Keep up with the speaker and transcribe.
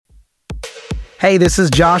Hey, this is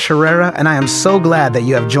Josh Herrera, and I am so glad that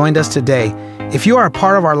you have joined us today. If you are a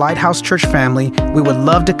part of our Lighthouse Church family, we would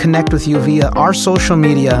love to connect with you via our social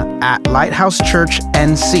media at Lighthouse Church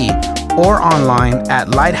NC or online at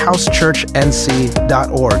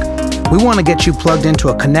lighthousechurchnc.org. We want to get you plugged into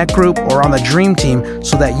a connect group or on the dream team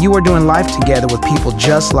so that you are doing life together with people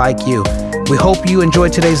just like you. We hope you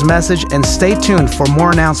enjoyed today's message and stay tuned for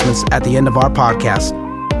more announcements at the end of our podcast.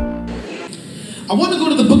 I want to go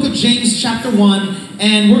to the book of James chapter 1,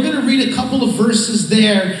 and we're going to read a couple of verses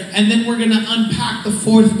there, and then we're going to unpack the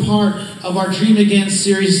fourth part of our Dream Again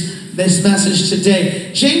series, this message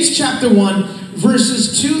today. James chapter 1,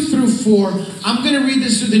 verses 2 through 4. I'm going to read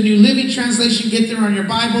this through the New Living Translation. Get there on your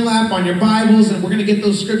Bible app, on your Bibles, and we're going to get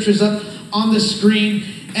those scriptures up on the screen.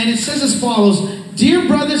 And it says as follows: Dear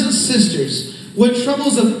brothers and sisters, when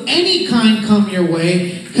troubles of any kind come your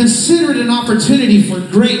way, consider it an opportunity for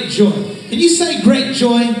great joy. Can you say great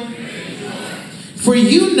joy? Great joy. For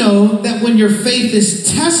you know that when your faith is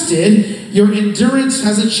tested, your endurance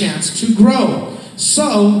has a chance to grow.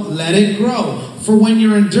 So let it grow. For when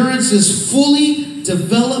your endurance is fully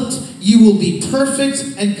developed, you will be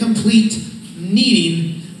perfect and complete,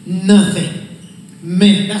 needing nothing.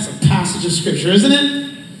 Man, that's a passage of scripture, isn't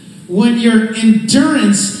it? When your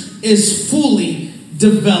endurance is fully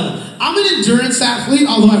developed. I'm an endurance athlete,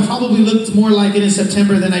 although I probably looked more like it in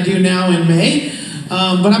September than I do now in May.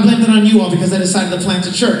 But I blame that on you all because I decided to plant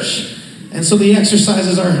a church. And so the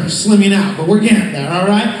exercises are slimming out, but we're getting there, all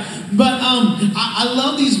right? But I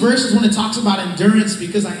love these verses when it talks about endurance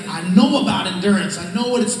because I know about endurance. I know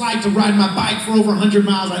what it's like to ride my bike for over 100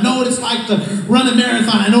 miles. I know what it's like to run a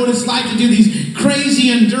marathon. I know what it's like to do these crazy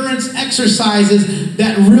endurance exercises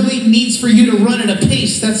that really needs for you to run at a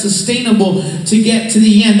pace that's sustainable to get to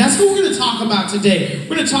the end. That's what we're going to talk about today.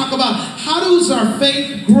 We're going to talk about how does our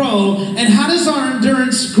faith grow and how does our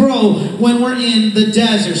endurance grow when we're in the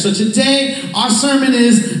desert. So today our sermon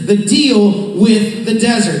is the deal with the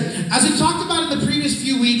desert. As we talked about in the previous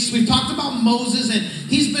few weeks, we've talked about Moses, and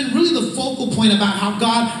he's been really the focal point about how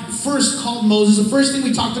God first called Moses. The first thing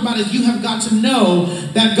we talked about is you have got to know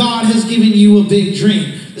that God has given you a big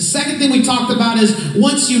dream. The second thing we talked about is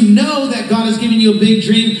once you know that God has given you a big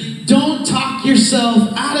dream, don't talk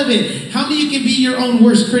yourself out of it. How many of you can be your own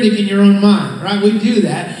worst critic in your own mind, right? We do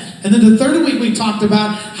that. And then the third week we talked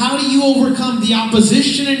about how do you overcome the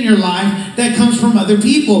opposition in your life that comes from other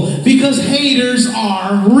people? Because haters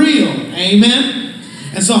are real. Amen?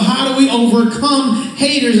 And so how do we overcome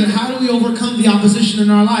haters and how do we overcome the opposition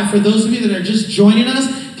in our life? For those of you that are just joining us,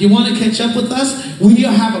 if you want to catch up with us, we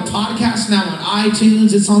have a podcast now on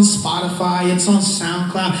iTunes. It's on Spotify. It's on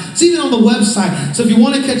SoundCloud. It's even on the website. So if you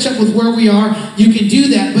want to catch up with where we are, you can do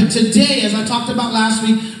that. But today, as I talked about last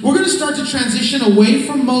week, we're going to start to transition away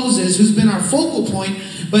from Moses, who's been our focal point.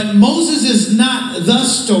 But Moses is not the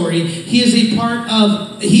story. He is a part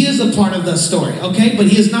of the story, okay? But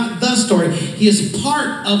he is not the story. He is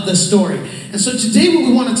part of the story. And so today what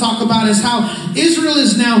we want to talk about is how Israel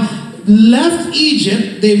is now left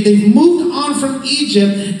Egypt. They've moved on from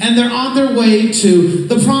Egypt and they're on their way to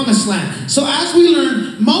the promised land. So as we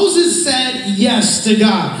learn, Moses said yes to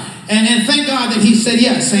God. And thank God that he said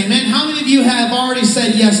yes. Amen. How many of you have already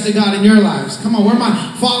said yes to God in your lives? Come on, where are my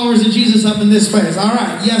followers of Jesus up in this place? All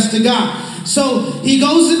right, yes to God. So he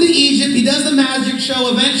goes into Egypt. He does the magic show.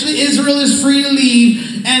 Eventually Israel is free to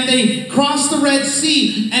leave. And they cross the Red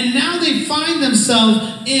Sea. And now they find themselves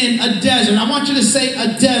in a desert. I want you to say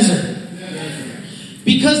a desert.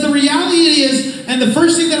 Because the reality is, and the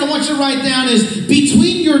first thing that I want you to write down is,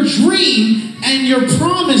 between your dream and your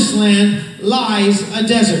promised land lies a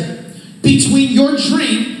desert. Between your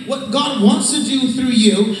dream, what God wants to do through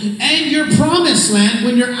you, and your promised land,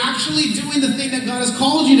 when you're actually doing the thing that God has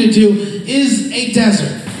called you to do, is a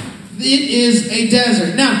desert. It is a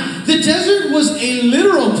desert. Now, the desert was a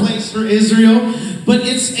literal place for Israel, but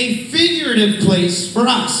it's a figurative place for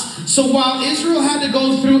us. So while Israel had to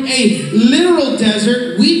go through a literal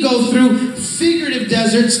desert, we go through figurative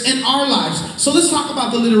deserts in our lives. So let's talk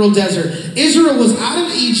about the literal desert. Israel was out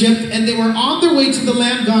of Egypt and they were on their way to the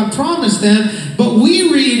land God promised them. But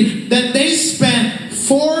we read that they spent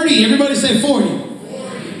 40, everybody say 40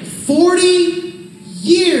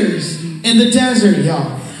 years in the desert,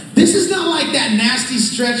 y'all. This is not like that nasty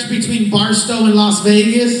stretch between Barstow and Las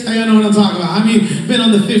Vegas. I know what I'm talking about. I mean, been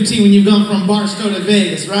on the 15 when you've gone from Barstow to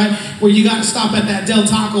Vegas, right? Where you got to stop at that Del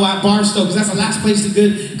Taco at Barstow because that's the last place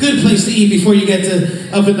good place to eat before you get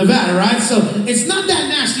to up in Nevada, right? So it's not that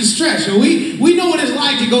nasty stretch. We know what it's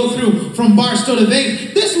like to go through from Barstow to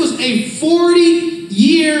Vegas. This was a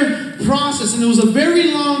 40-year process, and it was a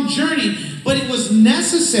very long journey. but it was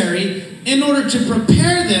necessary in order to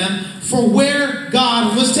prepare them for where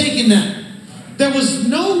God was taking them. There was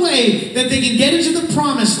no way that they can get into the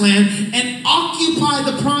promised land and occupy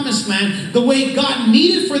the promised land the way God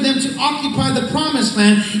needed for them to occupy the promised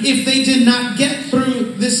land if they did not get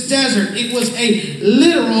through this desert. It was a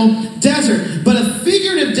literal desert. But a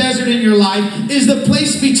figurative desert in your life is the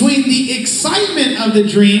place between the excitement of the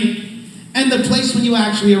dream and the place when you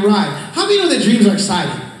actually arrive. How many know that dreams are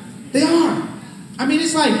exciting? They are. I mean,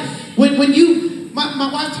 it's like when you, my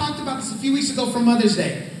wife talked about this a few weeks ago for Mother's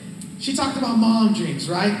Day. She talked about mom dreams,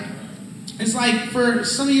 right? It's like for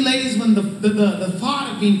some of you ladies, when the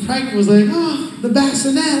thought of being pregnant was like, oh, the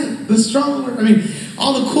bassinet, the stroller, I mean,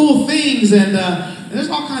 all the cool things, and there's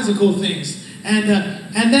all kinds of cool things. And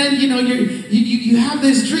then, you know, you have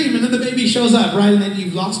this dream, and then the baby shows up, right? And then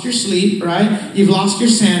you've lost your sleep, right? You've lost your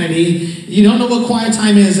sanity. You don't know what quiet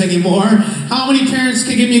time is anymore. How many parents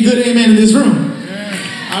can give me a good amen in this room?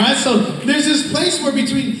 All right, so there's this place where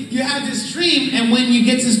between you have this dream and when you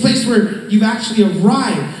get to this place where you've actually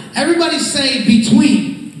arrived. Everybody say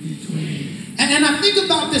between. And I think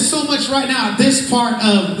about this so much right now, this part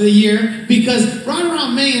of the year, because right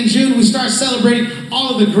around May and June, we start celebrating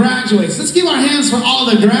all of the graduates. Let's give our hands for all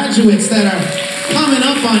the graduates that are coming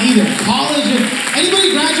up on either college.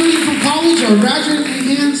 Anybody graduating from college or graduating?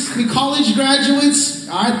 Any hands? Any college graduates?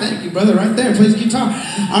 All right, thank you, brother, right there, plays guitar.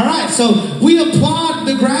 All right, so we applaud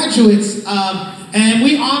the graduates, and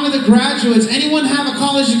we honor the graduates. Anyone have a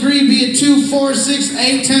college degree, be it 2, 4, 6,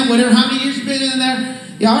 8, 10, whatever, how many years you been in there?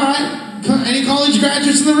 Yeah, all right. Any college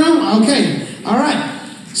graduates in the room? Okay, all right.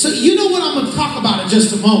 So you know what I'm going to talk about in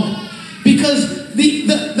just a moment. Because we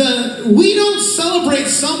don't celebrate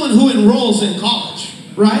someone who enrolls in college,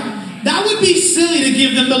 right? That would be silly to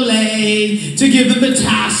give them the lei, to give them the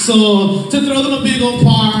tassel, to throw them a big old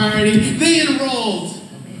party. They enrolled.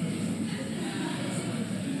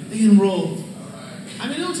 I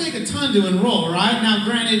mean, it don't take a ton to enroll, right? Now,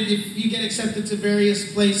 granted, if you get accepted to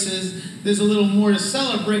various places, there's a little more to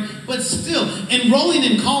celebrate. But still, enrolling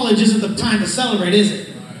in college isn't the time to celebrate, is it?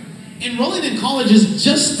 Enrolling in college is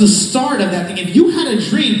just the start of that thing. If you had a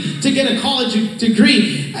dream to get a college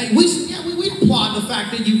degree, we applaud the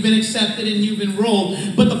fact that you've been accepted and you've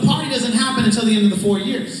enrolled, but the party doesn't happen until the end of the 4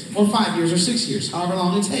 years, or 5 years, or 6 years, however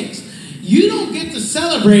long it takes. You don't get to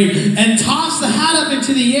celebrate and toss the hat up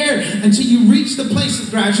into the air until you reach the place of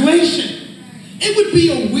graduation. It would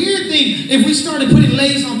be a weird thing if we started putting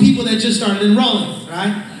leis on people that just started enrolling,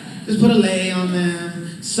 right? Just put a lei on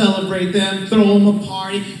them, celebrate them, throw them a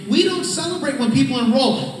party. We don't celebrate when people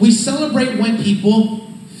enroll. We celebrate when people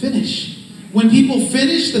finish. When people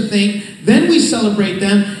finish the thing, then we celebrate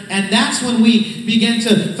them, and that's when we begin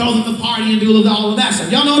to throw them the party and do all of that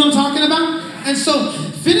stuff. Y'all know what I'm talking about? And so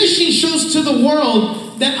finishing shows to the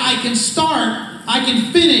world that I can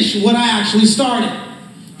finish what I actually started.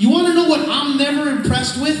 You want to know what I'm never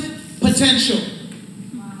impressed with? Potential.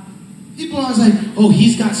 People are always like, oh,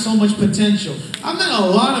 he's got so much potential. I've met a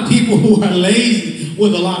lot of people who are lazy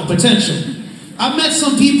with a lot of potential. I've met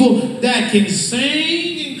some people that can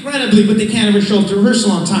sing incredibly, but they can't ever show up to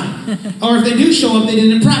rehearsal on time. Or if they do show up, they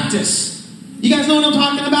didn't practice. You guys know what I'm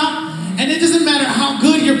talking about? And it doesn't matter how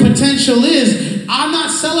good your potential is. I'm not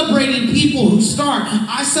celebrating people who start.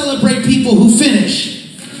 I celebrate people who finish.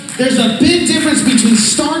 There's a big difference between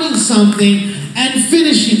starting something and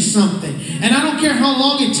finishing something. And I don't care how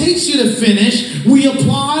long it takes you to finish. We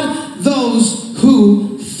applaud those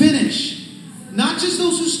who finish. Not just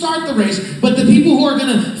those who start the race, but the people who are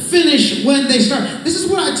going to finish when they start. This is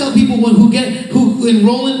what I tell people who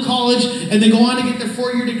enroll in college and they go on to get their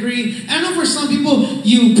 4-year degree. I know for some people,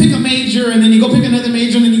 you pick a major and then you go pick another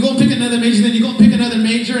major and then you go pick another major and then you go pick another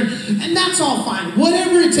major. And that's all fine.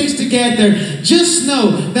 Whatever it takes to get there, just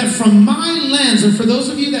know that from my lens, and for those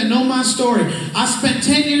of you that know my story, I spent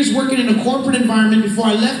 10 years working in a corporate environment before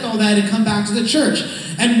I left all that and come back to the church.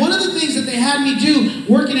 And one of the things that they had me do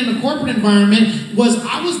working in a corporate environment was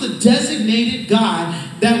I was the designated guy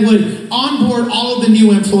that would onboard all of the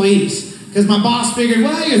new employees. Because my boss figured,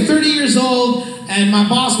 well, you're 30 years old, and my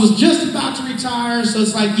boss was just about to retire, so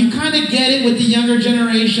it's like you kind of get it with the younger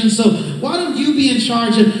generation, so why don't you be in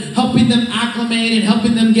charge of helping them acclimate and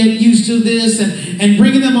helping them get used to this and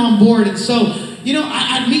bringing them on board. And so, you know,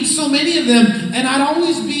 I'd meet so many of them, and I'd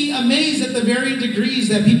always be amazed at the varying degrees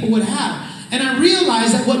that people would have. And I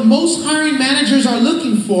realized that what most hiring managers are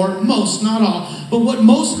looking for, most, not all, but what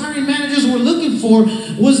most hiring managers were looking for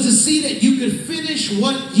was to see that you could finish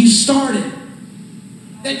what you started.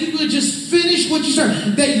 That you could just finish what you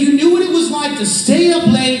started. That you knew what it was like to stay up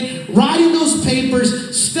late, writing those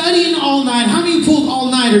papers, studying all night. How many pulled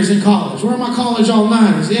all-nighters in college? Where are my college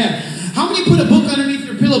all-nighters? Yeah. How many put a book underneath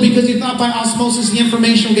your pillow because you thought by osmosis the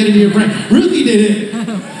information will get into your brain? Ruthie did it.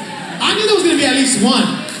 I knew there was going to be at least one.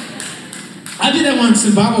 I did that once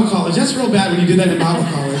in Bible college. That's real bad when you do that in Bible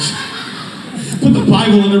college. Put the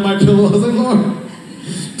Bible under my pillow. I was like, Lord,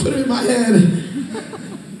 put it in my head.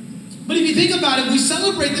 But if you think about it, we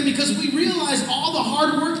celebrate them because we realize all the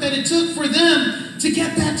hard work that it took for them to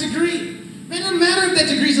get that degree. It doesn't matter if that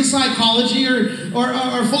degree is in psychology or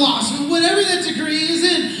philosophy, whatever that degree is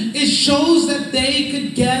in, it shows that they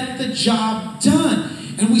could get the job done.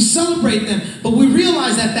 And we celebrate them. But we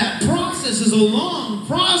realize that that process is a long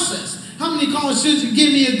process. How many college students can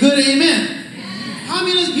give me a good amen? How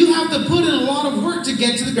many of you have to put in a lot of work to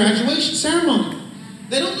get to the graduation ceremony?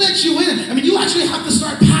 They don't let you in. I mean, you actually have to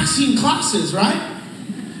start passing classes, right?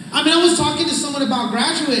 I mean, I was talking to someone about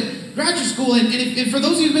graduate school, and for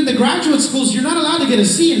those of you who've been to graduate schools, you're not allowed to get a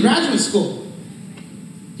C in graduate school.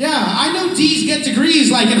 Yeah, I know D's get degrees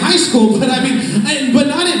like in high school, but I mean, but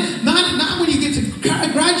not when you get to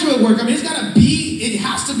graduate work. I mean, it's got a B. It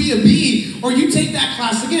has to be a B, or you take that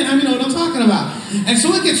class again. I mean, you know what I'm talking about. And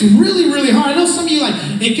so it gets really, really hard. I know some of you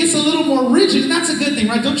it gets a little more rigid, and that's a good thing,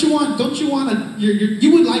 right? Don't you want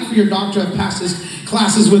you would like for your doctor to have passed his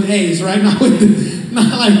classes with A's, right? Not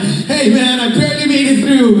like, hey man, I barely made it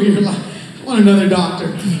through. You're like, I want another doctor.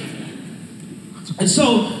 And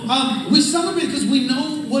so we celebrate because we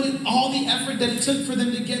know all the effort that it took for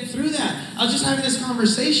them to get through that. I was just having this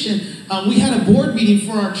conversation. We had a board meeting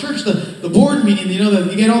for our church. The board meeting, you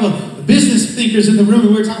get all the business thinkers in the room, and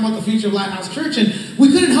we were talking about the future of Lighthouse Church, and we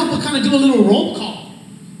couldn't help but kind of do a little roll call.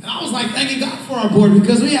 And I was like thanking God for our board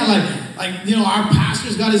because we had our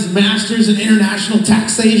pastor's got his master's in international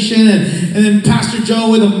taxation, and then Pastor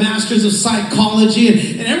Joe with a master's of psychology,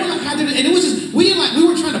 and everyone had to, and it was just, we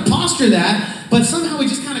weren't trying to posture that, but somehow we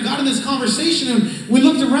just kind of got in this conversation, and we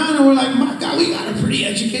looked around and we're like, my God, we got a pretty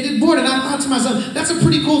educated board. And I thought to myself, that's a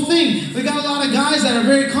pretty cool thing. We got a lot of guys that are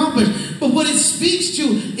very accomplished. But what it speaks to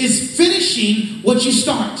is finishing what you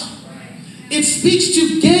start. It speaks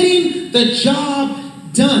to getting the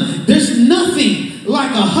job done. There's nothing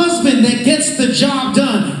like a husband that gets the job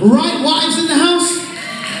done. Right, wives in the house?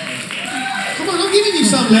 Come on, I'm giving you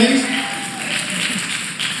something, ladies.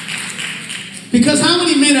 Because how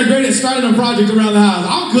many men are great at starting a project around the house?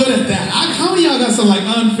 I'm good at that. How many of y'all got some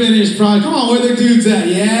unfinished project? Come on, where the dudes at?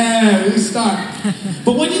 Yeah, we start.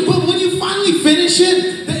 But when you finally finish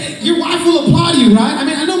it, your wife will applaud you, right? I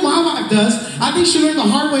mean, I know my wife does. I think she learned the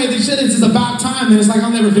hard way. They said it's about time. And it's like,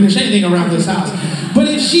 I'll never finish anything around this house. But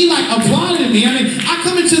if she applauded me, I mean, I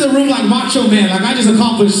come into the room like Macho Man, like I just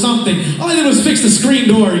accomplished something. All I did was fix the screen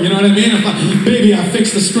door, you know what I mean? I'm like, baby, I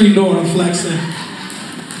fixed the screen door, I'm flexing.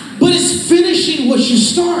 But it's finishing what you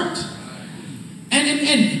start.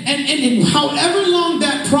 And however long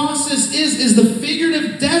that process is the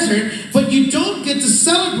figurative desert, but you don't get to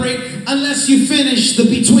celebrate unless you finish the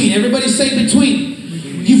between. Everybody say between.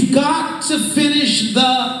 You've got to finish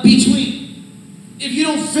the between. If you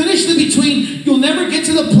don't finish the between, you'll never get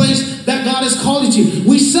to the place that God has called you to.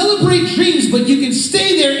 We celebrate dreams, but you can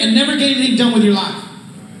stay there and never get anything done with your life.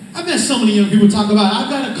 I've met so many young people talk about, I've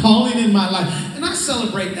got a calling in my life. And I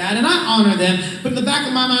celebrate that, and I honor them. But in the back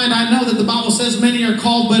of my mind, I know that the Bible says many are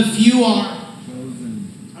called, but few are.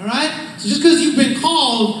 All right? So just because you've been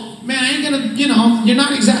called, man, I ain't going to, you're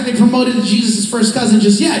not exactly promoted to Jesus' first cousin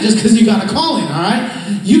just yet, just because you got a calling, all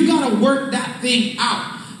right? You've got to work that thing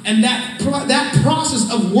out. And that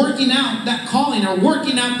process of working out that calling or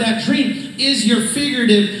working out that dream is your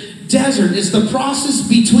figurative desert. It's the process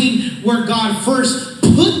between where God first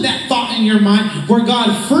put that thought in your mind, where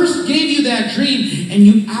God first gave you that dream, and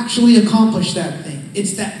you actually accomplish that thing.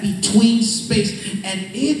 It's that between space, and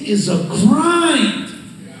it is a grind.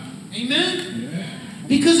 Yeah. Amen? Yeah.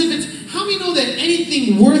 Because how many know that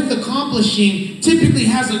anything worth accomplishing typically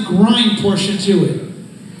has a grind portion to it?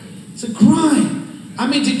 It's a grind. I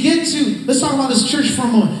mean, let's talk about this church for a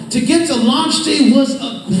moment. To get to launch day was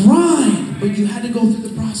a grind, but you had to go through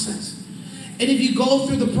the process. And if you go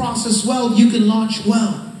through the process well, you can launch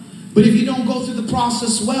well. But if you don't go through the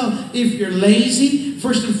process well, if you're lazy,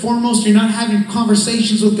 first and foremost, you're not having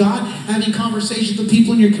conversations with God, having conversations with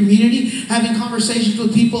people in your community, having conversations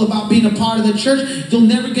with people about being a part of the church, you'll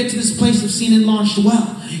never get to this place of seeing it launched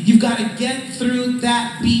well. You've got to get through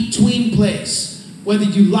that between place. Whether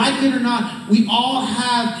you like it or not, we all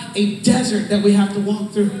have a desert that we have to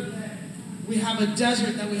walk through. We have a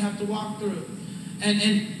desert that we have to walk through. And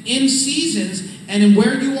in seasons and in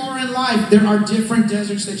where you are in life, there are different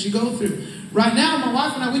deserts that you go through. Right now, my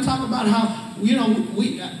wife and I, we talk about how,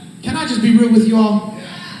 can I just be real with you all?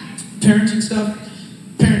 Parenting stuff.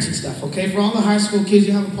 parenting stuff, okay? For all the high school kids,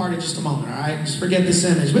 you have a party in just a moment, all right? Just forget this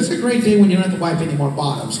image. But it's a great day when you don't have to wipe any more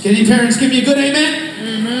bottoms. Can any parents give me a good amen?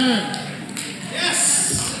 Amen.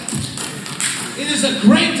 Yes. It is a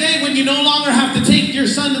great day when you no longer have to take your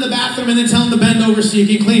son to the bathroom and then tell him to bend over so you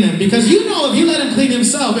can clean him. Because you know if you let him clean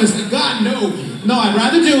himself, it's like, God, no, I'd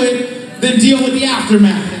rather do it than deal with the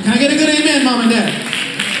aftermath. Can I get a good amen, Mom and Dad?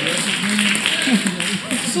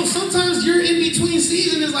 So sometimes you're in between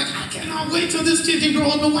season is like, I cannot wait till this kid can grow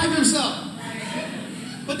up and wipe himself.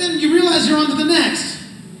 But then you realize you're on to the next.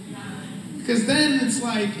 Because then it's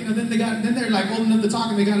like, then they're like old enough to talk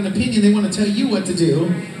and they got an opinion, they want to tell you what to do.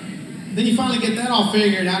 Then you finally get that all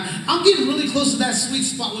figured out. I'm getting really close to that sweet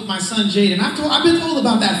spot with my son Jaden. I've been told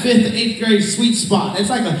about that 5th to 8th grade sweet spot. It's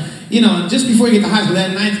like just before you get to high school,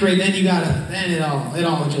 that 9th grade, then it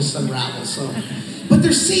all just unravels. So, but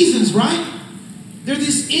there's seasons, right? They're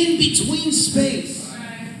this in-between space.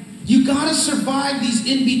 You got to survive these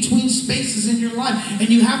in-between spaces in your life. And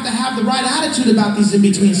you have to have the right attitude about these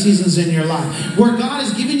in-between seasons in your life. Where God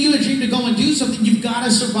has given you a dream to go and do something, you've got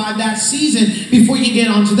to survive that season before you get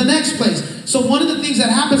on to the next place. So one of the things that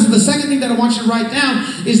happens, and the second thing that I want you to write down,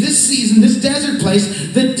 is this season, this desert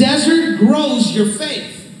place, the desert grows your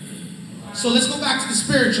faith. So let's go back to the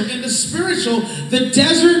spiritual. In the spiritual, the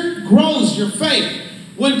desert grows your faith.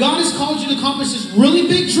 When God has called you to accomplish this really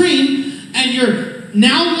big dream, and you're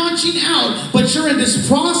now launching out, but you're in this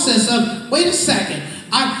process of, wait a second,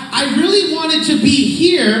 I really wanted to be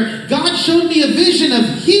here. God showed me a vision of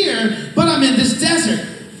here, but I'm in this desert.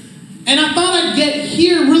 And I thought I'd get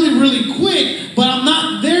here really, really quick, but I'm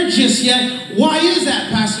not there just yet. Why is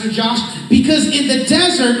that, Pastor Josh? Because in the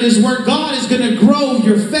desert is where God is going to grow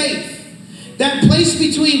your faith. That place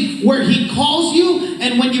between where he calls you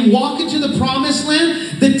and when you walk into the promised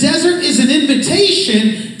land, the desert is an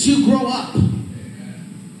invitation to grow up.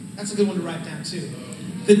 That's a good one to write down too.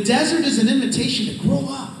 The desert is an invitation to grow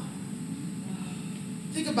up.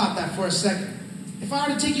 Think about that for a second. If I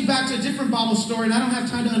were to take you back to a different Bible story, and I don't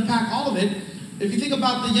have time to unpack all of it, if you think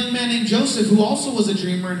about the young man named Joseph, who also was a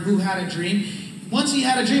dreamer and who had a dream, once he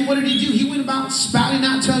had a dream, what did he do? He went about spouting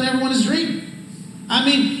out, telling everyone his dream.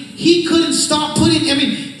 He couldn't stop putting,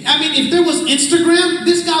 if there was Instagram,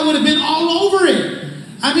 this guy would have been all over it.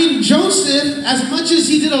 Joseph, as much as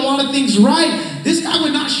he did a lot of things right, this guy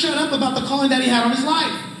would not shut up about the calling that he had on his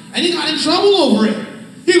life. And he got in trouble over it.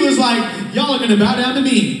 He was like, y'all are going to bow down to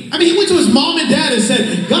me. He went to his mom and dad and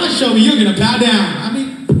said, God showed me you're going to bow down.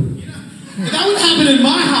 That would happen in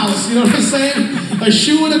my house, you know what I'm saying? A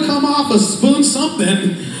shoe would have come off, a spoon,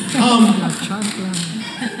 something.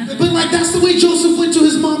 But that's the way Joseph went to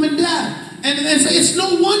his mom and dad. And it's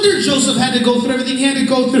no wonder Joseph had to go through everything he had to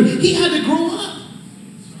go through. He had to grow up.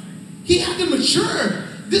 He had to mature.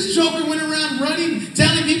 This joker went around running,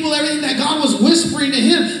 telling people everything that God was whispering to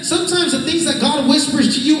him. Sometimes the things that God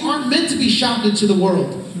whispers to you aren't meant to be shouted to the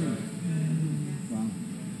world.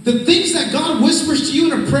 The things that God whispers to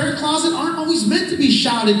you in a prayer closet aren't always meant to be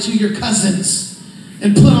shouted to your cousins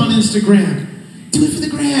and put on Instagram. Do it for the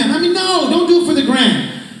gram. No, don't do it for the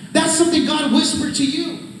gram. That's something God whispered to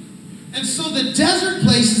you. And so the desert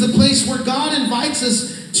place is a place where God invites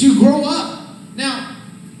us to grow up. Now,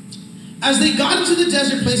 as they got into the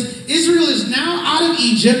desert place, Israel is now out of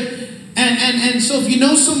Egypt. And so if you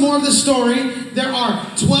know some more of the story, there are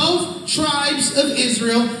 12 tribes of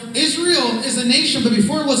Israel. Israel is a nation, but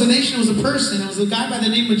before it was a nation, it was a person. It was a guy by the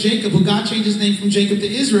name of Jacob, who God changed his name from Jacob to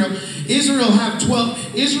Israel. Israel had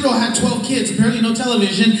 12 kids, apparently no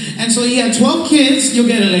television. And so he had 12 kids, you'll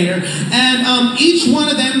get it later. And each one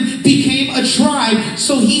of them became a tribe.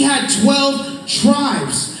 So he had 12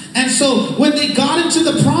 tribes. And so when they got into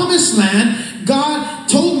the promised land, God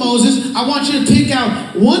told Moses, I want you to pick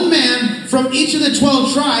out one man from each of the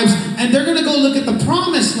 12 tribes, and they're going to go look at the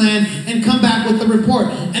promised land and come back with the report.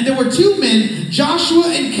 And there were two men, Joshua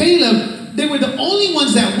and Caleb. They were the only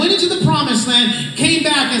ones that went into the promised land, came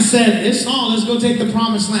back and said, it's on, let's go take the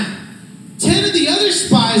promised land. 10 of the other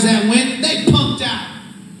spies that went, they punked out.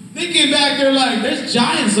 They came back, they're like, there's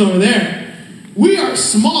giants over there. We are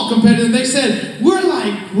small compared to them. They said, we're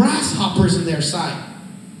like grasshoppers in their sight.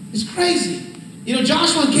 It's crazy.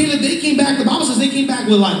 Joshua and Caleb, they came back, the Bible says they came back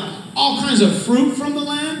with all kinds of fruit from the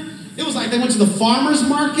land. It was like they went to the farmer's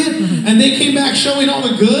market and they came back showing all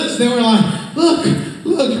the goods. They were like, look,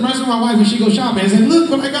 it reminds me of my wife when she goes shopping. It's like, look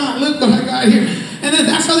what I got here. And then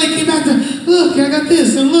that's how they came back to, look, I got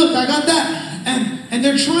this, and look, I got that. And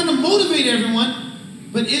they're trying to motivate everyone,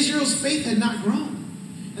 but Israel's faith had not grown.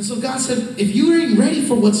 And so God said, if you ain't ready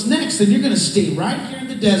for what's next, then you're going to stay right here in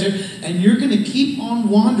the desert and you're going to keep on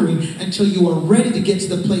wandering until you are ready to get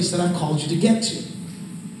to the place that I've called you to get to.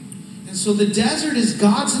 And so the desert is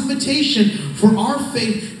God's invitation for our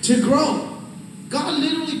faith to grow. God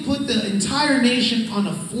literally put the entire nation on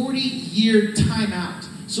a 40-year timeout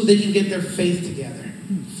so they can get their faith together.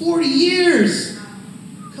 40 years.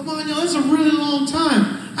 Come on, y'all, that's a really long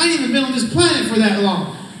time. I ain't even been on this planet for that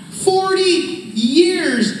long. 40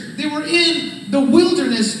 years they were in the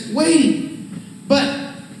wilderness waiting.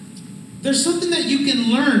 But there's something that you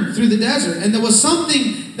can learn through the desert. And there was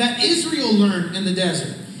something that Israel learned in the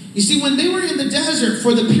desert. You see, when they were in the desert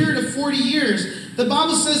for the period of 40 years, the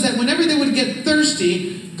Bible says that whenever they would get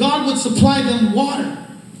thirsty, God would supply them water.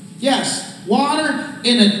 Yes, water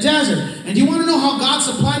in a desert. And do you want to know how God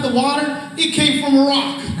supplied the water? It came from a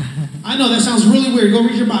rock. I know that sounds really weird. Go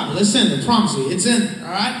read your Bible. It's in there. I promise you. It's in there.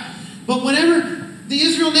 All right? But whenever the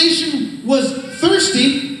Israel nation was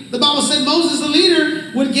thirsty, the Bible said Moses, the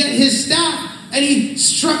leader, would get his staff and he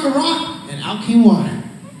struck a rock and out came water.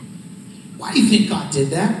 Why do you think God did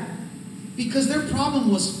that? Because their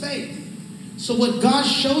problem was faith. So what God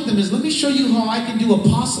showed them is, let me show you how I can do a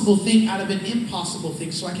possible thing out of an impossible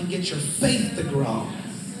thing so I can get your faith to grow.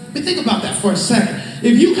 But think about that for a second.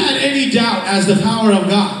 If you had any doubt as the power of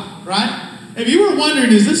God, right? If you were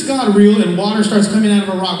wondering, is this God real, and water starts coming out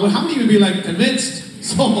of a rock, well, how many of you would be like, convinced?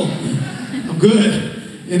 Sold. I'm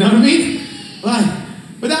good. You know what I mean?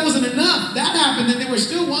 But that wasn't enough. That happened, and they were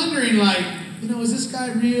still wondering, like, is this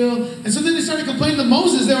guy real? And so then they started complaining to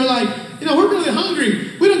Moses. They were like, we're really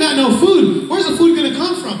hungry. We don't got no food. Where's the food going to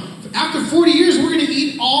come from? After 40 years, we're going to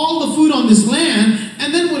eat all the food on this land.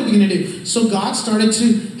 And then what are we going to do? So God started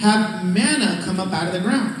to have manna come up out of the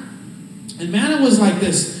ground. And manna was like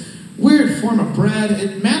this weird form of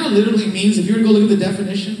bread. Manna literally means, if you were to go look at the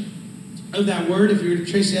definition of that word, if you were to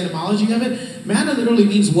trace the etymology of it, manna literally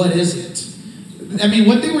means, what is it? I mean,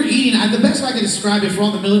 what they were eating, the best way I can describe it for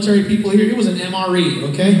all the military people here, it was an MRE,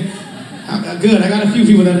 okay? Good, I got a few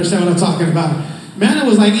people that understand what I'm talking about. Manna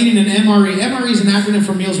was like eating an MRE. MRE is an acronym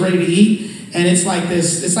for meals ready to eat, and it's like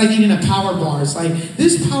this, it's like eating a power bar. It's like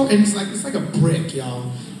this power, and it's like a brick,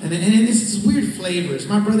 y'all. And it's this weird flavors.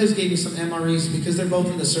 My brothers gave me some MREs because they're both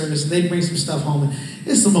in the service, and they bring some stuff home, and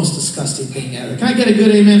it's the most disgusting thing ever. Can I get a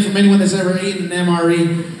good amen from anyone that's ever eaten an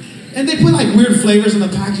MRE? And they put like weird flavors in the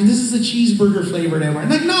packaging. This is a cheeseburger flavored MRE. I'm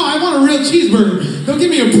like, no, I want a real cheeseburger. Don't give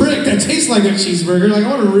me a brick that tastes like a cheeseburger. Like, I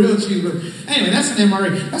want a real cheeseburger. Anyway, that's an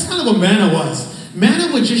MRE. That's kind of what manna was.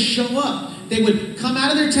 Manna would just show up. They would come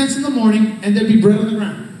out of their tents in the morning, and there'd be bread on the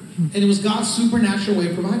ground. And it was God's supernatural way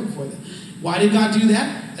of providing for them. Why did God do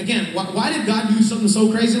that? Again, why did God do something so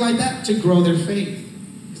crazy like that? To grow their faith.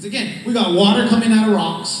 Because again, we got water coming out of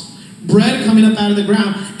rocks, bread coming up out of the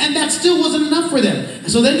ground, and that still wasn't enough for them.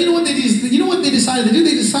 And so then you know what they decided to do?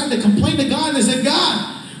 They decided to complain to God. They said,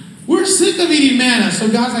 God, we're sick of eating manna.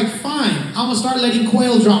 So God's like, fine, I'm going to start letting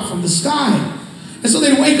quail drop from the sky. And so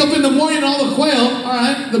they'd wake up in the morning and all the quail, all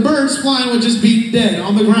right, the birds flying would just be dead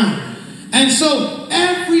on the ground. And so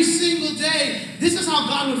every single day, this is how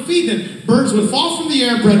God would feed them. Birds would fall from the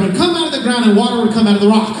air, bread would come out of the ground, and water would come out of the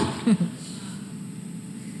rock.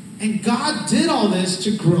 And God did all this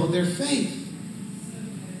to grow their faith.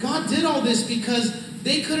 God did all this because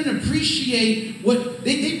they couldn't appreciate what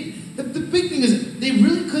the big thing is, they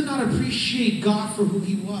really could not appreciate God for who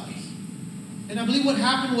he was. And I believe what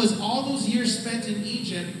happened was all those years spent in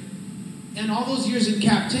Egypt and all those years in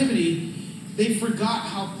captivity, they forgot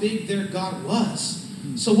how big their God was.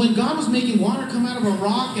 So when God was making water come out of a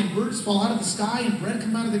rock and birds fall out of the sky and bread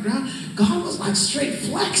come out of the ground, God was like straight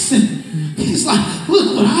flexing. He's like,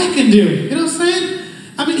 look what I can do. You know what I'm saying?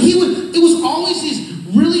 I mean, it was always these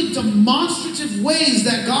really demonstrative ways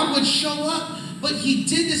that God would show up, but he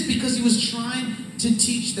did this because he was trying to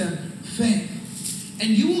teach them faith. And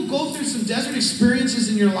you will go through some desert experiences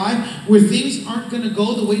in your life where things aren't going to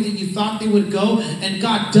go the way that you thought they would go, and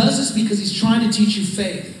God does this because he's trying to teach you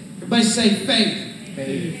faith. Everybody say faith.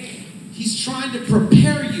 Faith. He's trying to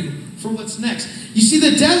prepare you for what's next. You see,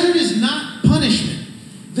 the desert is not punishment.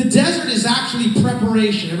 The desert is actually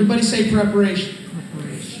preparation. Everybody say preparation.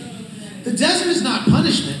 The desert is not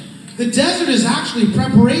punishment. The desert is actually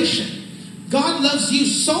preparation. God loves you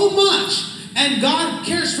so much, and God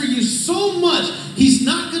cares for you so much, he's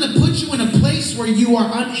not going to put you in a place where you are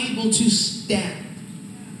unable to stand.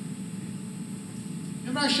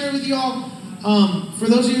 Remember I shared with you all, for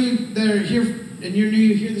those of you that are here and you're new,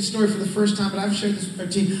 you hear this story for the first time, but I've shared this with our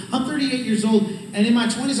team. I'm 38 years old, and in my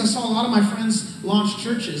 20s, I saw a lot of my friends launch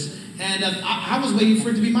churches. And I was waiting for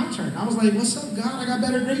it to be my turn. I was like, what's up, God? I got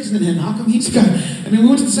better grades than him. How come he's got... we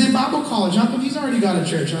went to the same Bible college. How come he's already got a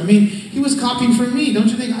church? He was copying from me. Don't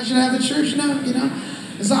you think I should have a church now?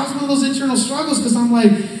 And so I was one of those internal struggles because I'm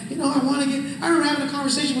like, I remember having a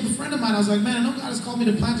conversation with a friend of mine. I was like, man, I know God has called me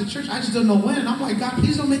to plant a church. I just don't know when. And I'm like, God,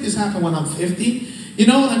 please don't make this happen when I'm 50.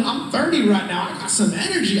 And I'm 30 right now. I got some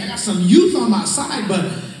energy. I got some youth on my side. But,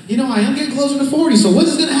 I am getting closer to 40. So what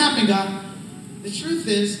is going to happen, God? The truth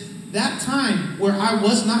is, that time where I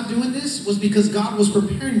was not doing this was because God was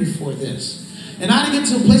preparing me for this. And I had to get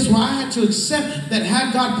to a place where I had to accept that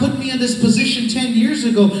had God put me in this position 10 years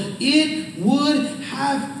ago, it would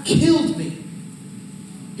have killed me.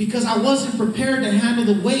 Because I wasn't prepared to handle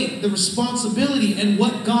the weight, the responsibility, and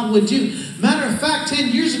what God would do. Matter of fact, 10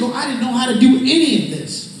 years ago, I didn't know how to do any of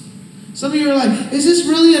this. Some of you are like, is this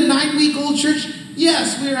really a 9-week-old church?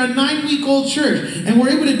 Yes, we are a 9-week-old church. And we're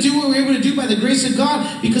able to do what we're able to do by the grace of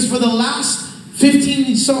God, because for the last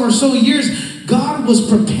 15 or so years, God was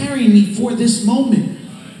preparing me for this moment.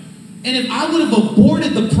 And if I would have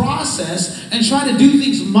aborted the process and tried to do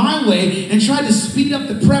things my way and tried to speed up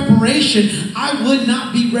the preparation, I would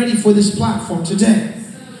not be ready for this platform today.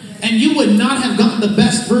 And you would not have gotten the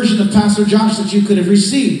best version of Pastor Josh that you could have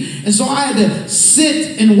received. And so I had to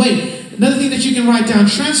sit and wait. Another thing that you can write down,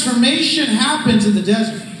 transformation happens in the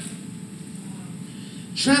desert.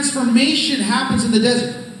 Transformation happens in the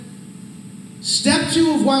desert. Step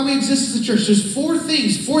 2 of why we exist as a church. There's 4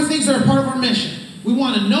 things that are part of our mission. We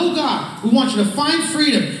want to know God. We want you to find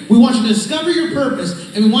freedom. We want you to discover your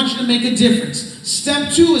purpose. And we want you to make a difference.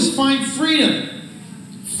 Step 2 is find freedom.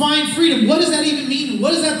 Find freedom. What does that even mean?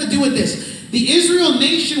 What does that have to do with this? The Israel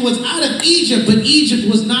nation was out of Egypt, but Egypt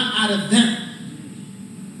was not out of them.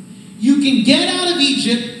 You can get out of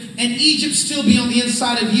Egypt and Egypt still be on the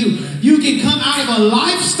inside of you. You can come out of a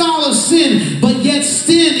lifestyle of sin, but yet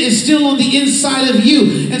sin is still on the inside of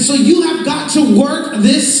you. And so you have got to work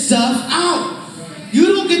this stuff out. You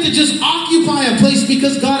don't get to just occupy a place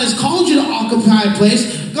because God has called you to occupy a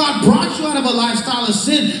place. God brought you out of a lifestyle of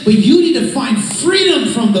sin, but you need to find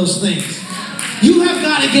freedom from those things. You have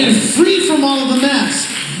got to get free from all of the mess.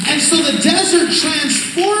 And so the desert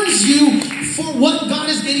transforms you for what God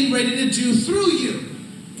is getting ready to do through you.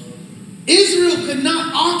 Israel could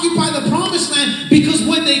not occupy the promised land because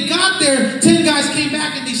when they got there, 10 guys came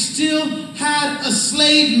back and they still had a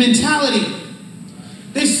slave mentality.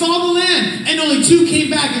 They saw the land and only 2 came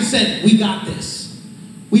back and said, we got this.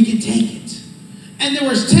 We can take it. And there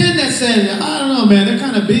was 10 that said, I don't know, man. They're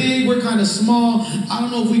kind of big. We're kind of small. I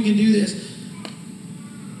don't know if we can do this.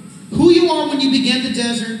 Who you are when you begin the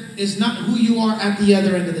desert is not who you are at the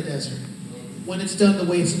other end of the desert when it's done the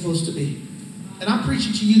way it's supposed to be. And I'm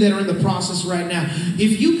preaching to you that are in the process right now.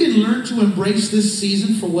 If you can learn to embrace this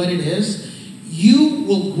season for what it is, you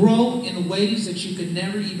will grow in ways that you could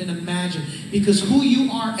never even imagine. Because who you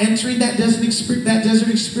are entering that desert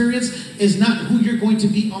experience is not who you're going to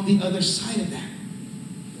be on the other side of that.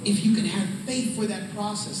 If you can have faith for that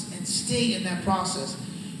process and stay in that process.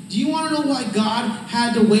 Do you want to know why God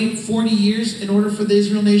had to wait 40 years in order for the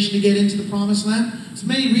Israel nation to get into the promised land? There's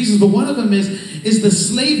many reasons, but one of them is the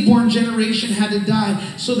slave-born generation had to die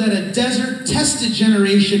so that a desert-tested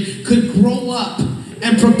generation could grow up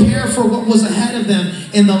and prepare for what was ahead of them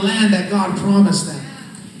in the land that God promised them.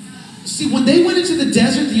 See, when they went into the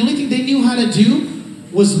desert, the only thing they knew how to do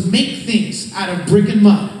was make things out of brick and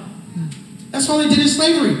mud. That's all they did in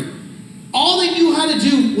slavery. All they knew how to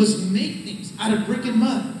do was make things out of brick and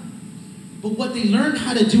mud. But what they learned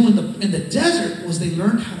how to do in the desert was they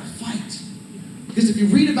learned how to fight. Because if you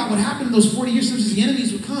read about what happened in those 40 years, sometimes the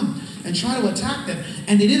enemies would come and try to attack them.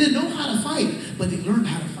 And they didn't know how to fight, but they learned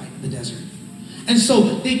how to fight in the desert. And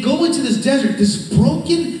so they go into this desert, this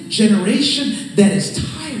broken generation that is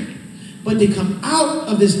tired. But they come out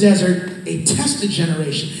of this desert a tested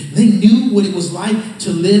generation. They knew what it was like to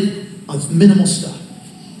live with minimal stuff.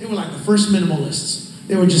 They were like the first minimalists.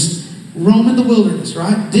 They were just roaming the wilderness,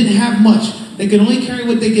 right? Didn't have much. They could only carry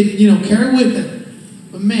what they could, carry with them.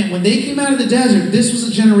 But man, when they came out of the desert, this was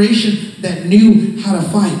a generation that knew how to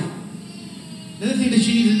fight. Another thing that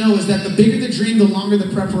you need to know is that the bigger the dream, the longer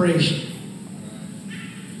the preparation.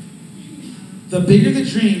 The bigger the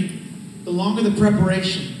dream, the longer the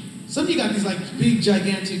preparation. Some of you got these like big,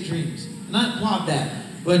 gigantic dreams. And I applaud that.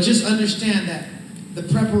 But just understand that the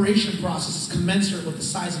preparation process is commensurate with the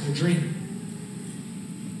size of your dream.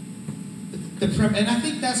 And I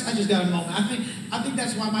think I just got a moment. I think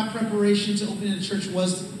that's why my preparation to opening the church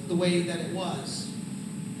was the way that it was.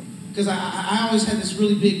 Because I always had this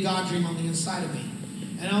really big God dream on the inside of me.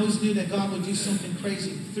 And I always knew that God would do something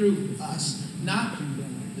crazy through us.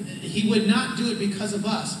 He would not do it because of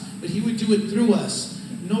us, but he would do it through us.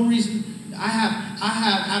 No reason. I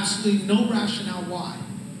have absolutely no rationale why,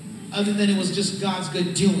 other than it was just God's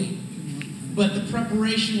good But the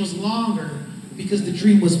preparation was longer because the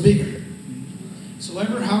dream was bigger. So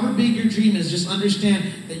however big your dream is, just understand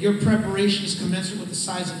that your preparation is commensurate with the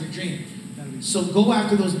size of your dream. So go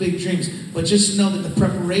after those big dreams, but just know that the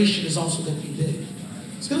preparation is also going to be big.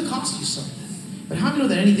 It's going to cost you something. But how many know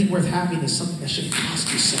that anything worth having is something that should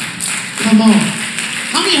cost you something? Come on.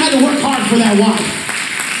 How many had to work hard for that wife?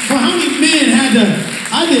 Come on, how many men had to?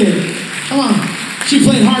 I did. Come on. She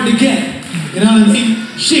played hard to get. You know what I mean?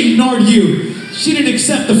 She ignored you. She didn't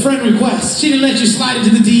accept the friend request. She didn't let you slide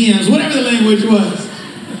into the DMs, whatever the language was.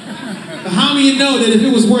 But how many of you know that if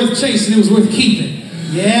it was worth chasing, it was worth keeping?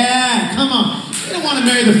 Yeah, come on. You don't want to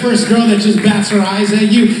marry the first girl that just bats her eyes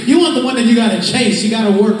at you. You want the one that you got to chase, you got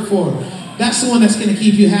to work for. That's the one that's going to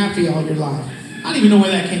keep you happy all your life. I don't even know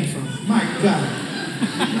where that came from. My God.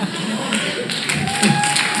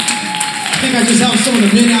 I think I just helped some of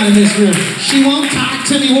the men out in this room. She won't talk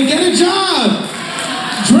to me. Well, get a job.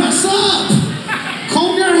 Dress up.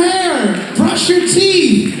 Comb your hair. Brush your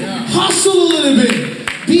teeth. Hustle a little bit.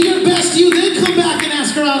 Be your best you. Then come back and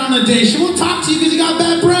ask her out on a date. She won't talk to you because you got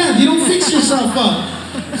bad breath. You don't fix yourself up.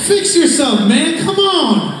 Fix yourself, man. Come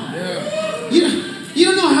on. You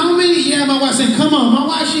don't know how many. Yeah, my wife said, "Come on." My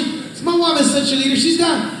wife is such a leader. She's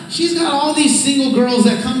got all these single girls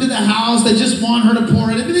that come to the house that just want her to pour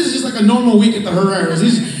it. I mean, this is just like a normal week at the Herreras.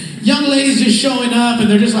 These young ladies just showing up and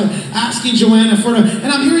they're just like asking Joanna for it. And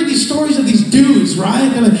I'm hearing these stories of these dudes, right?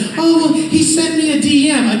 They're like, "Oh, well, he sent me a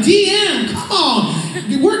DM." A DM? Come on.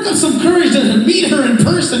 You work up some courage to meet her in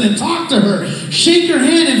person and talk to her. Shake her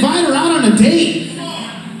hand, invite her out on a date.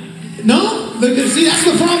 No? See, that's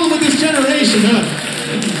the problem with this generation. They're like,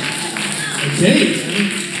 a date?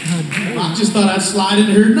 I just thought I'd slide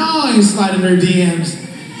into her. No, I ain't slide into her DMs.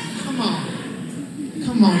 Come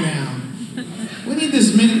on now. We need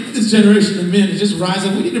this generation of men to just rise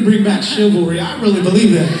up. We need to bring back chivalry. I really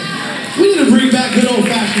believe that. We need to bring back good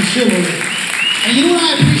old-fashioned chivalry. And you know what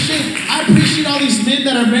I appreciate? I appreciate all these men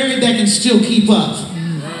that are married that can still keep up.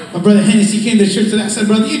 My brother Hennessy came to church today. I said,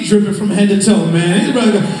 "Brother, you dripping from head to toe, man."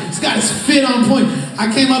 He's got his fit on point.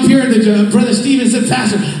 I came up here and Brother Steven said,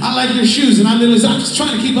 "Pastor, I like your shoes." And I literally said, "I'm just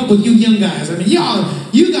trying to keep up with you young guys. I mean,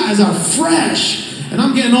 you guys are fresh. And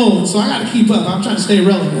I'm getting old, so I got to keep up. I'm trying to stay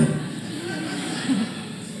relevant."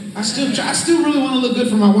 I still really want to look good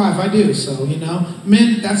for my wife. I do. So,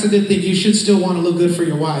 men, that's a good thing. You should still want to look good for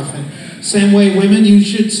your wife. And same way, women, you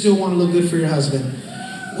should still want to look good for your husband.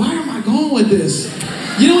 Where am I going with this?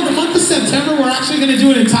 In the month of September, we're actually going to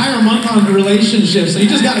do an entire month on relationships. So you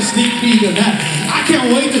just got a sneak peek of that. I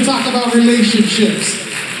can't wait to talk about relationships.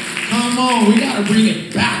 Come on, we got to bring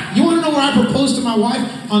it back. You want to know where I proposed to my wife?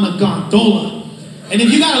 On a gondola. And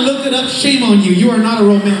if you got to look it up, shame on you. You are not a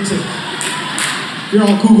romantic. You're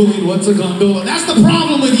all Googling what's a gondola. That's the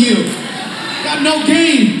problem with you. Got no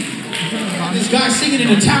game. This guy singing in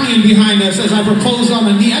Italian behind us as I proposed on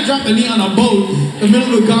a knee. I dropped a knee on a boat in the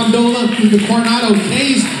middle of the gondola through the Coronado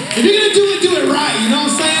Cays. If you're going to do it right. You know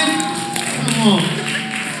what I'm saying? Come on.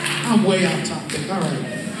 I'm way off topic. All right.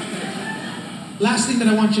 Last thing that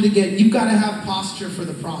I want you to get, you've got to have posture for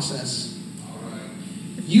the process.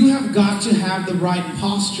 You have got to have the right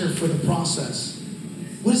posture for the process.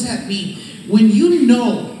 What does that mean? When you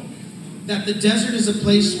know that the desert is a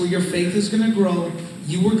place where your faith is going to grow,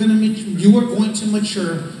 you are going to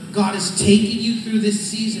mature. God is taking you through this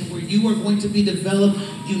season where you are going to be developed.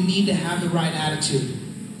 You need to have the right attitude.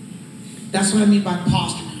 That's what I mean by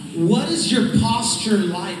posture. What is your posture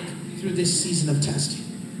like through this season of testing?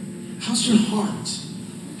 How's your heart?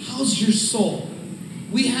 How's your soul?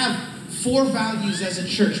 We have 4 values as a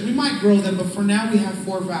church. We might grow them, but for now we have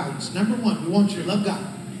 4 values. Number 1, we want you to love God.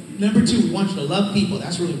 Number 2, we want you to love people.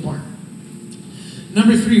 That's really important.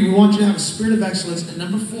 Number 3, we want you to have a spirit of excellence. And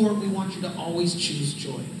number 4, we want you to always choose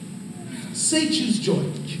joy. Say choose joy.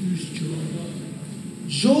 Choose joy.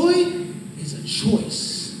 Joy is a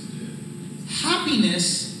choice.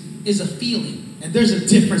 Happiness is a feeling. And there's a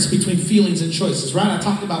difference between feelings and choices, right? I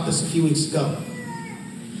talked about this a few weeks ago.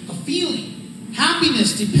 A feeling.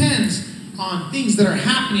 Happiness depends on things that are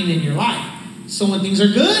happening in your life. So when things are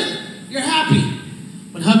good, you're happy.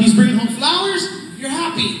 When hubby's bringing home flowers, you're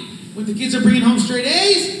happy. When the kids are bringing home straight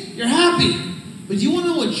A's, you're happy. But do you want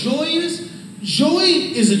to know what joy is? Joy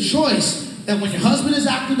is a choice that when your husband is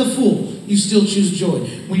acting the fool, you still choose joy.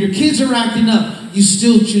 When your kids are acting up, you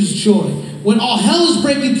still choose joy. When all hell is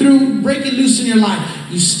breaking loose in your life,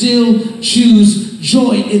 you still choose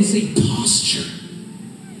joy. It's a posture.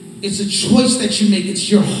 It's a choice that you make. It's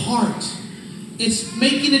your heart. It's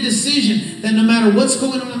making a decision that no matter what's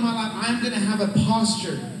going on in my life, I'm going to have a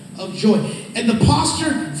posture of joy. And the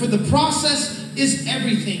posture for the process is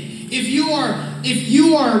everything. If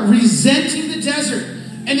you are resenting the desert,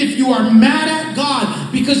 and if you are mad at God,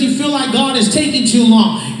 because you feel like God is taking too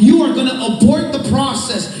long. You are going to abort the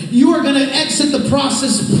process. You are going to exit the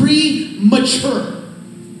process premature.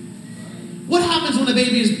 What happens when a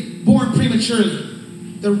baby is born prematurely?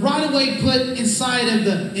 They're right away put inside of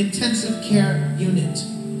the intensive care unit.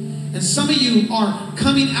 And some of you are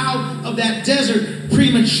coming out of that desert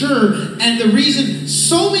premature. And the reason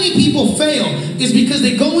so many people fail is because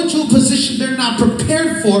they go into a position they're not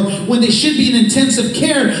prepared for when they should be in intensive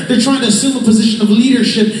care. They're trying to assume a position of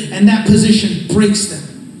leadership, and that position breaks them.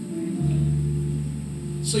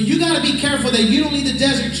 So you got to be careful that you don't leave the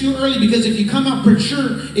desert too early, because if you come out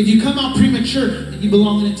premature, then you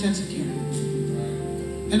belong in intensive care.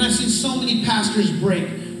 And I've seen so many pastors break.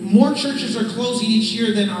 More churches are closing each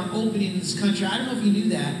year than are opening in this country. I don't know if you knew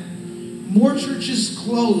that. More churches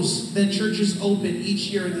close than churches open each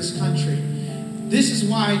year in this country. This is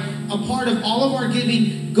why a part of all of our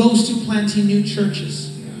giving goes to planting new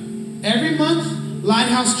churches. Every month,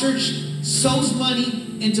 Lighthouse Church sows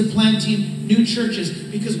money into planting new churches,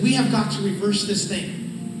 because we have got to reverse this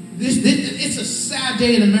thing. It's a sad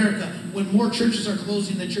day in America when more churches are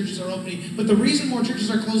closing than churches are opening. But the reason more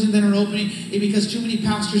churches are closing than are opening is because too many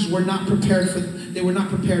pastors were not prepared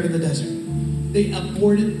in the desert. They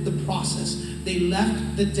aborted the process. They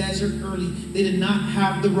left the desert early. They did not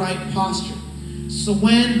have the right posture. So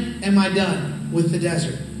when am I done with the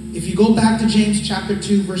desert? If you go back to James chapter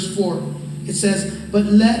 2, verse 4, it says, "But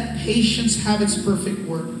let patience have its perfect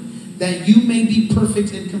work, that you may be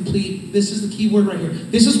perfect and complete." This is the key word right here.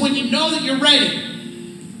 This is when you know that you're ready.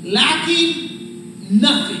 Lacking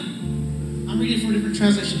nothing. I'm reading from a different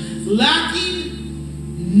translation.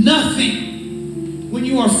 Lacking nothing. When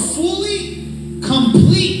you are fully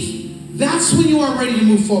complete, that's when you are ready to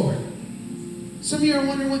move forward. Some of you are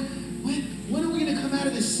wondering, when are we going to come out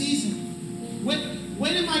of this season?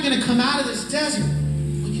 When am I going to come out of this desert?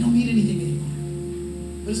 When you don't need anything anymore.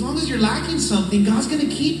 But as long as you're lacking something, God's going to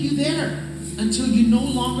keep you there until you no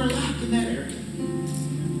longer lack in that area.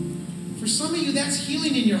 For some of you, that's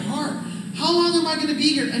healing in your heart. How long am I going to be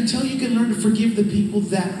here? Until you can learn to forgive the people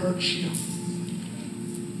that hurt you.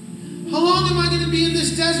 How long am I going to be in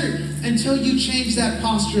this desert? Until you change that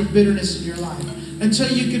posture of bitterness in your life.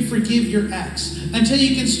 Until you can forgive your ex. Until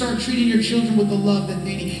you can start treating your children with the love that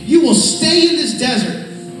they need. You will stay in this desert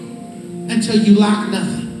until you lack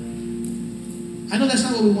nothing. I know that's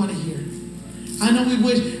not what we want to hear. I know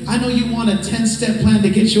you want a 10-step plan to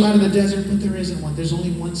get you out of the desert, but there isn't one. There's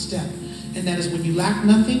only one step. And that is when you lack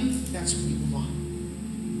nothing, that's when you move on.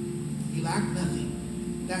 You lack nothing,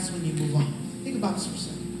 that's when you move on. Think about this for a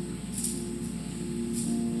second.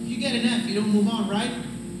 If you get an F, you don't move on, right?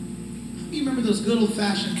 You remember those good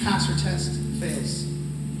old-fashioned pass or test fails?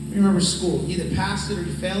 You remember school. You either passed it or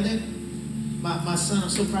you failed it. My son, I'm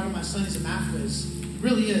so proud of my son. He's a math whiz. He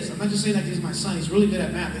really is. I'm not just saying that he's my son. He's really good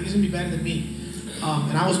at math. He's going to be better than me.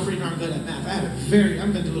 And I was pretty darn good at math.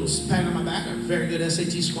 I'm going to do a little pat on my back. I have a very good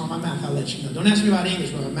SAT score on my math. I'll let you know. Don't ask me about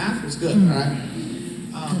English, but my math was good. All right.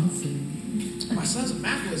 My son's a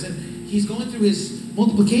math whiz, and he's going through his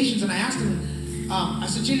multiplications. And I asked him, I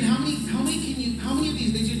said, Jaden, how many of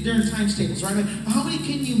these, they do during times tables, right? How many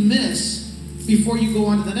can you miss before you go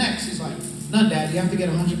on to the next? He's like, none, Dad. You have to get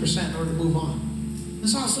 100% in order to move on. And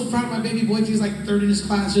so I was so proud of my baby boy. He's like third in his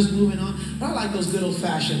class, just moving on. But I like those good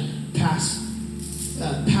old-fashioned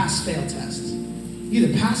pass-fail tests. You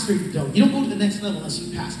either pass or you don't. You don't go to the next level unless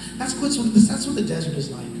you pass. That's what the desert is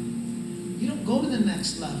like. You don't go to the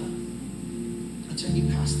next level until you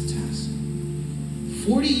pass the test.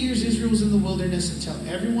 40 years Israel was in the wilderness until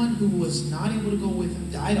everyone who was not able to go with him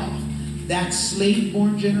died off. That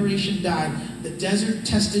slave-born generation died. The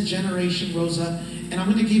desert-tested generation rose up. And I'm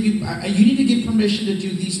going to give you need to give permission to do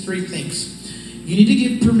these three things. You need to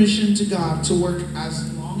give permission to God to work as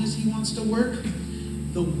long as he wants to work,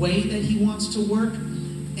 the way that he wants to work,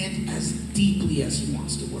 and as deeply as he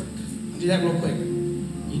wants to work. I'll do that real quick.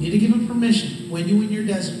 You need to give him permission when you are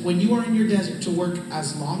in your desert to work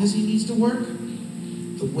as long as he needs to work,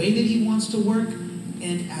 the way that he wants to work,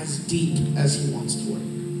 and as deep as he wants to work.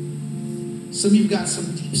 Some of you've got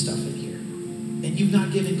some deep stuff in here, and you've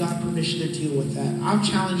not given God permission to deal with that. I'll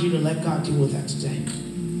challenge you to let God deal with that today.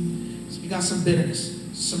 So you got some bitterness,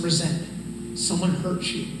 some resentment, someone hurt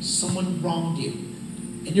you, someone wronged you,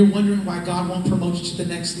 and you're wondering why God won't promote you to the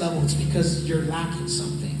next level. It's because you're lacking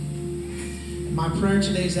something. And my prayer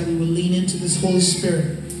today is that we would lean into this Holy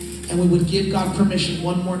Spirit and we would give God permission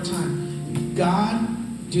one more time. God,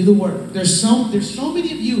 do the work. There's so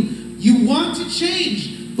many of you want to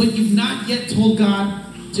change, but you've not yet told God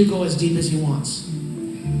to go as deep as he wants.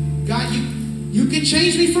 God, you can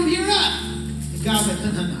change me from here up. And God's like,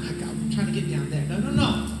 no, I'm trying to get down there.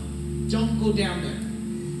 No. Don't go down there.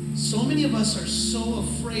 So many of us are so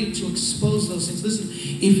afraid to expose those things. Listen,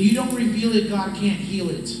 if you don't reveal it, God can't heal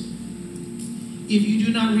it. If you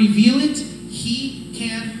do not reveal it, He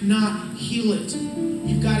cannot heal it.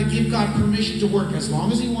 You've got to give God permission to work as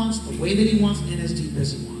long as He wants, the way that He wants, and as deep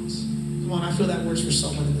as He wants. Come on, I feel that word's for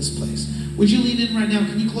someone in this place. Would you lean in right now?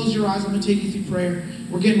 Can you close your eyes? I'm going to take you through prayer.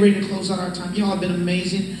 We're getting ready to close out our time. Y'all have been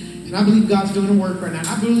amazing. And I believe God's doing a work right now. And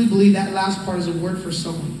I really believe that last part is a word for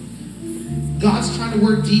someone. God's trying to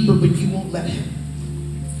work deeper, but you won't let Him.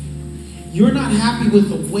 You're not happy with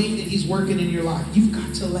the way that He's working in your life. You've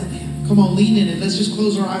got to let Him. Come on, lean in and let's just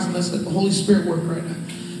close our eyes and let's let the Holy Spirit work right now.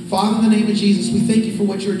 Father, in the name of Jesus, we thank You for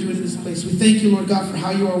what You're doing in this place. We thank You, Lord God, for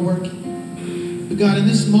how You are working. But God, in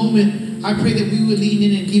this moment, I pray that we would lean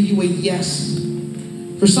in and give You a yes.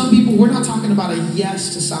 For some people, we're not talking about a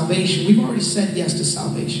yes to salvation. We've already said yes to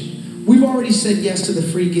salvation. We've already said yes to the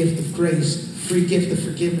free gift of grace, free gift of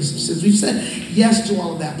forgiveness of sins. We've said yes to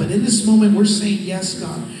all of that. But in this moment, we're saying yes,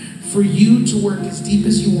 God, for You to work as deep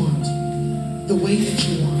as You want, the way that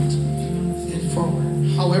You want, and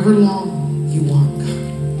forward, however long You want,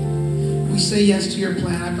 God. We say yes to Your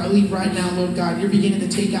plan. I believe right now, Lord God, You're beginning to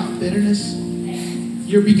take out bitterness.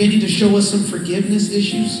 You're beginning to show us some forgiveness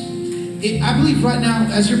issues. I believe right now,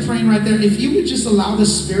 as you're praying right there, if you would just allow the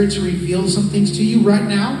Spirit to reveal some things to you right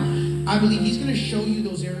now, I believe He's going to show you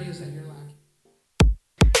those areas that you're lacking.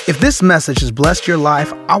 If this message has blessed your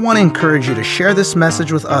life, I want to encourage you to share this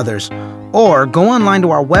message with others, or go online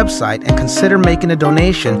to our website and consider making a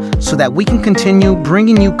donation so that we can continue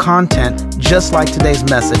bringing you content just like today's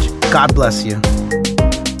message. God bless you.